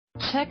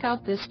Check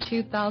out this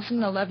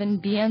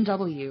 2011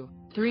 BMW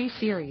 3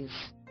 Series.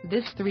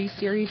 This 3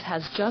 Series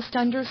has just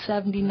under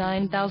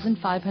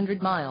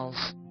 79,500 miles.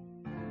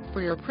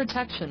 For your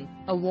protection,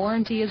 a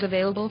warranty is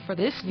available for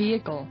this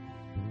vehicle.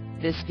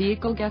 This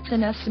vehicle gets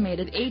an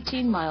estimated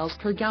 18 miles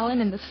per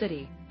gallon in the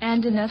city,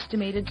 and an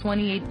estimated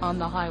 28 on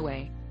the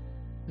highway.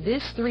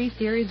 This 3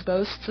 Series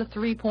boasts a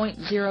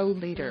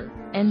 3.0-liter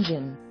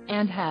engine,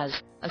 and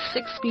has a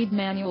 6-speed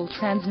manual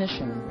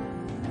transmission.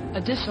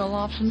 Additional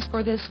options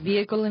for this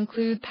vehicle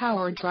include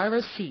power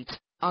driver's seat,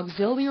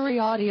 auxiliary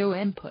audio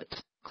input,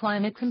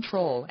 climate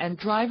control and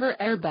driver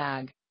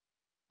airbag.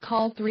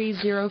 Call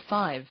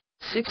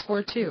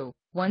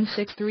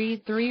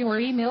 305-642-1633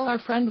 or email our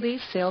friendly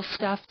sales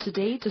staff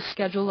today to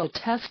schedule a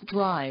test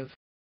drive.